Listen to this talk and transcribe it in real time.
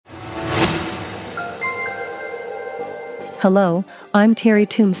Hello, I'm Terry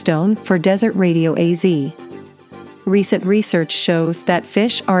Tombstone for Desert Radio AZ. Recent research shows that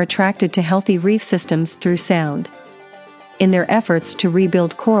fish are attracted to healthy reef systems through sound. In their efforts to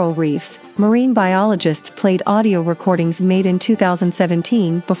rebuild coral reefs, marine biologists played audio recordings made in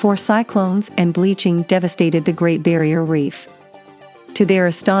 2017 before cyclones and bleaching devastated the Great Barrier Reef. To their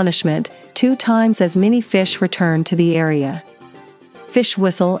astonishment, 2 times as many fish returned to the area. Fish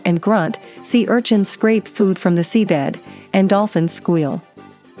whistle and grunt, sea urchins scrape food from the seabed, and dolphins squeal.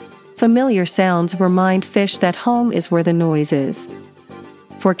 Familiar sounds remind fish that home is where the noise is.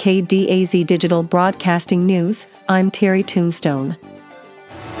 For KDAZ Digital Broadcasting News, I'm Terry Tombstone.